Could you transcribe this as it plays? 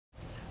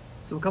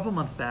So a couple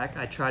months back,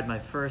 I tried my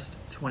first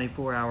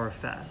 24-hour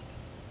fast.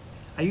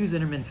 I use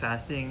intermittent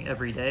fasting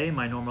every day in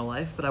my normal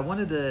life, but I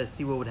wanted to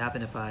see what would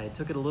happen if I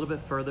took it a little bit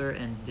further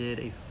and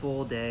did a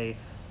full day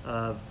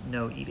of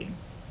no eating.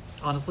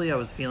 Honestly, I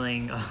was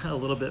feeling a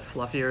little bit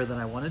fluffier than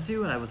I wanted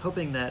to, and I was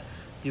hoping that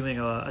doing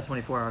a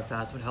 24-hour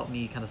fast would help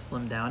me kind of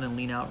slim down and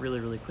lean out really,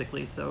 really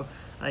quickly. So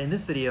in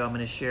this video, I'm going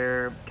to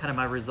share kind of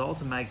my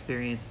results and my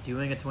experience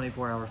doing a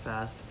 24-hour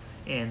fast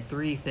and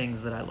 3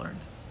 things that I learned.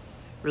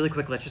 Really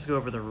quick, let's just go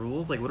over the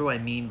rules. Like, what do I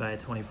mean by a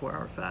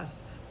 24-hour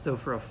fast? So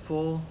for a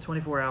full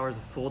 24 hours, a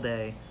full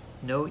day,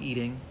 no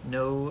eating,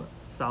 no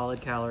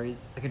solid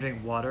calories. I can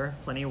drink water,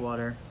 plenty of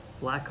water,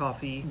 black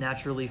coffee,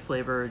 naturally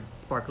flavored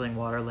sparkling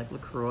water like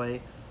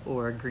LaCroix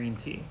or green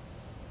tea.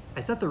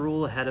 I set the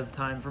rule ahead of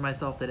time for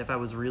myself that if I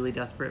was really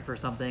desperate for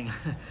something,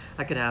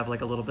 I could have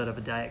like a little bit of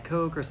a Diet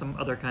Coke or some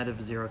other kind of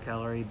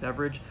 0-calorie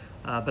beverage,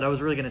 but I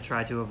was really gonna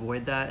try to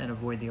avoid that and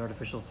avoid the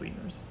artificial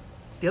sweeteners.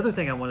 The other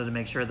thing I wanted to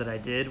make sure that I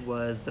did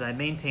was that I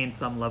maintained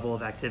some level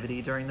of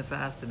activity during the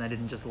fast and I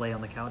didn't just lay on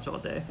the couch all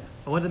day.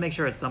 I wanted to make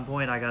sure at some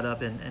point I got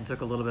up and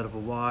took a little bit of a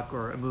walk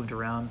or moved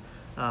around,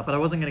 but I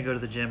wasn't going to go to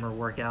the gym or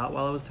work out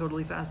while I was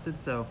totally fasted,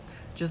 so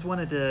just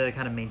wanted to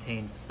kind of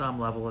maintain some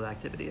level of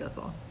activity, that's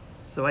all.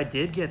 So I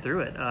did get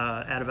through it.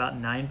 At about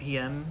 9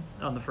 p.m.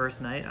 on the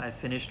first night, I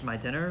finished my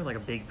dinner, like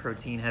a big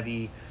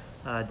protein-heavy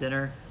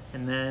dinner,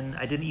 and then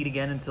I didn't eat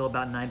again until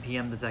about 9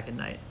 p.m. the second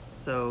night.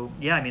 So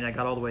yeah, I mean, I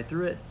got all the way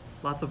through it.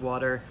 Lots of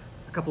water,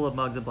 a couple of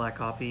mugs of black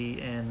coffee,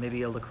 and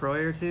maybe a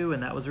LaCroix or two,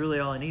 and that was really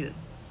all I needed.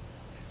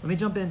 Let me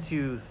jump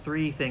into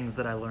 3 things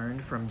that I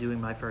learned from doing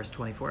my first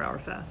 24-hour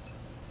fast.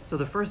 So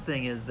the first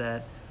thing is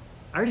that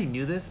I already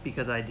knew this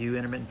because I do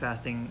intermittent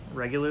fasting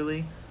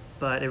regularly,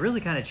 but it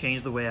really kind of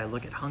changed the way I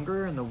look at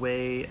hunger and the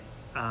way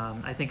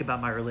I think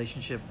about my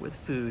relationship with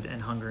food and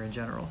hunger in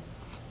general.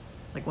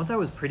 Like, once I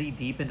was pretty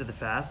deep into the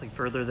fast, like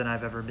further than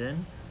I've ever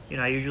been,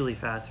 I usually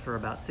fast for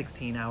about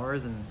 16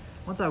 hours, and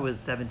once I was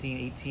 17,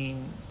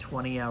 18,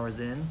 20 hours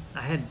in,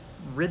 I had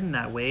ridden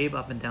that wave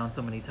up and down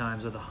so many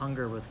times where the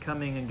hunger was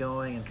coming and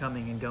going and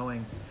coming and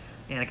going.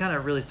 And I kind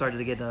of really started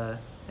to get an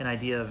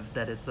idea of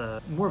that it's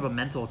more of a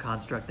mental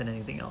construct than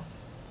anything else.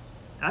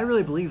 I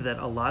really believe that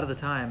a lot of the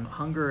time,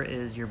 hunger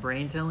is your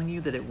brain telling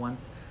you that it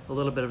wants a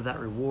little bit of that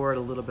reward,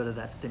 a little bit of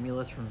that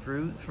stimulus from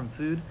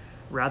food,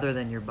 rather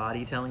than your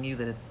body telling you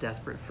that it's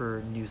desperate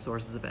for new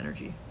sources of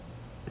energy.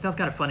 It sounds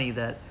kind of funny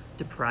that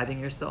depriving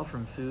yourself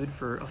from food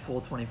for a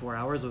full 24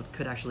 hours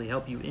could actually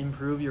help you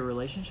improve your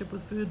relationship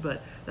with food,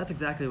 but that's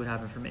exactly what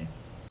happened for me.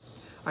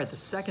 All right, the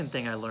second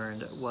thing I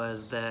learned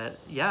was that,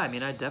 yeah, I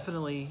mean, I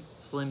definitely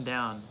slimmed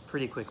down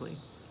pretty quickly.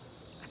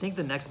 I think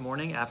the next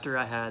morning after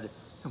I had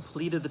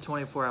completed the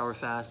 24-hour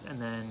fast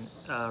and then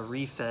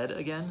re-fed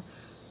again,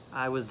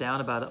 I was down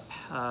about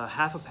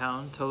half a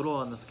pound total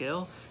on the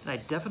scale, and I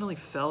definitely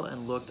felt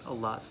and looked a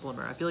lot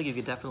slimmer. I feel like you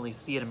could definitely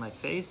see it in my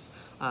face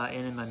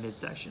and in my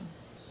midsection.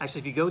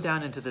 Actually, if you go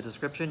down into the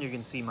description, you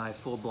can see my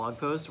full blog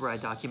post where I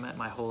document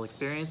my whole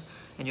experience,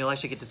 and you'll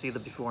actually get to see the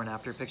before and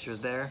after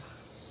pictures there.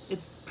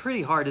 It's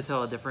pretty hard to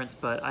tell a difference,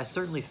 but I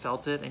certainly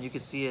felt it, and you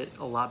could see it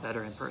a lot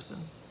better in person.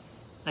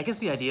 I guess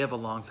the idea of a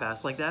long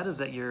fast like that is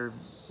that you're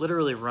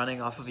literally running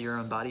off of your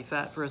own body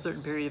fat for a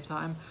certain period of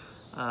time,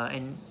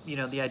 and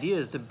the idea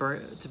is to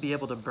be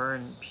able to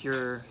burn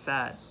pure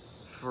fat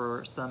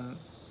for some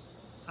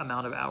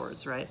amount of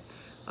hours, right?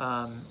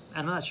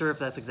 I'm not sure if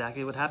that's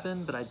exactly what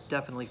happened, but I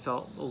definitely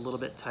felt a little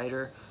bit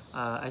tighter.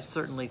 I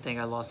certainly think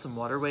I lost some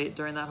water weight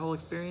during that whole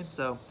experience.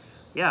 So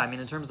yeah, I mean,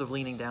 in terms of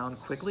leaning down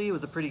quickly, it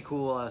was a pretty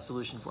cool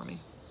solution for me.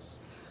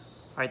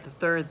 All right, the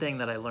third thing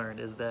that I learned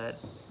is that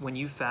when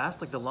you fast,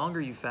 like the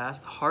longer you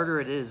fast, the harder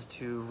it is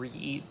to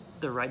re-eat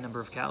the right number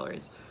of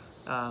calories.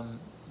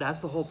 That's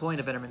the whole point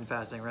of intermittent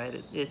fasting, right?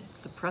 It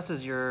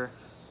suppresses your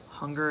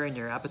hunger and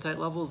your appetite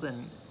levels,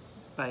 and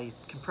by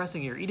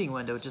compressing your eating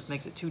window, it just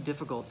makes it too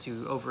difficult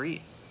to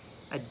overeat.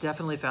 I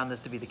definitely found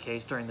this to be the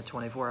case during the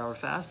 24-hour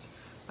fast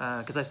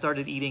because I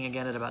started eating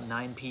again at about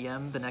 9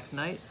 p.m. the next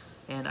night,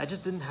 and I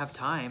just didn't have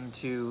time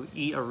to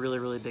eat a really,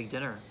 really big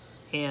dinner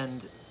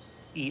and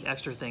eat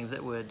extra things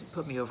that would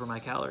put me over my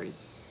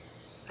calories.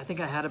 I think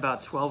I had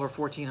about 1,200 or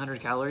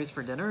 1,400 calories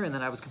for dinner, and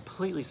then I was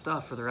completely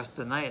stuffed for the rest of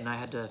the night, and I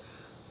had to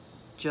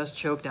just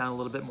choke down a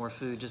little bit more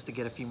food just to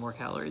get a few more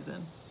calories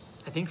in.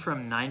 I think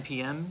from 9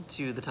 p.m.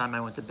 to the time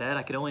I went to bed,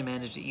 I could only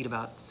manage to eat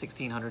about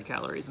 1,600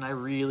 calories, and I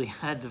really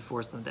had to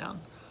force them down.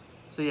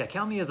 So yeah,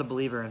 count me as a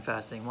believer in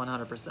fasting,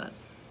 100%.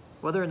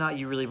 Whether or not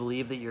you really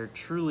believe that you're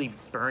truly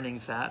burning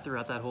fat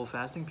throughout that whole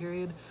fasting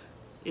period,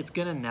 it's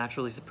gonna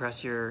naturally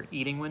suppress your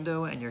eating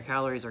window, and your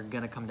calories are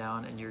gonna come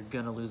down, and you're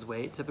gonna lose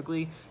weight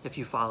typically if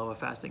you follow a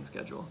fasting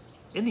schedule.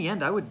 In the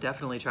end, I would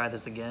definitely try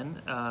this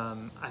again.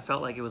 I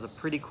felt like it was a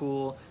pretty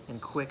cool and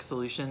quick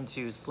solution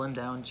to slim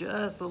down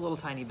just a little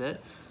tiny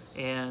bit.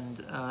 And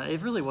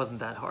it really wasn't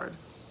that hard.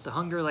 The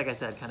hunger, like I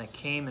said, kind of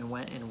came and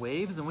went in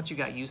waves, and once you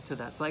got used to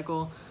that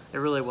cycle, it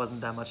really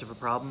wasn't that much of a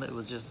problem. It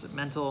was just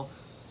mental,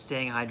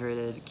 staying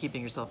hydrated,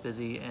 keeping yourself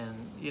busy,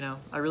 and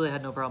I really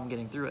had no problem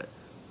getting through it.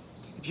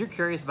 If you're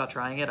curious about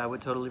trying it, I would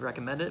totally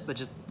recommend it, but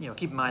just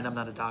keep in mind I'm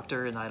not a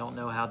doctor and I don't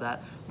know how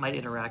that might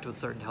interact with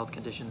certain health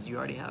conditions you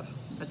already have.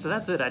 So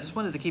that's it. I just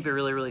wanted to keep it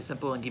really, really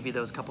simple and give you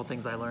those couple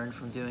things I learned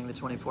from doing the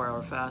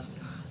 24-hour fast.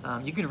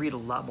 You can read a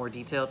lot more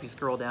detail if you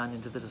scroll down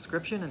into the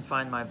description and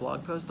find my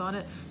blog post on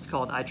it. It's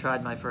called I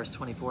Tried My First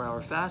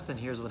 24-Hour Fast and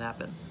Here's What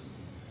Happened.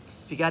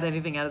 If you got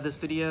anything out of this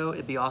video,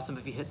 it'd be awesome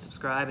if you hit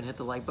subscribe and hit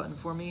the like button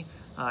for me.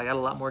 I got a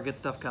lot more good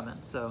stuff coming,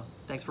 so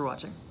thanks for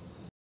watching.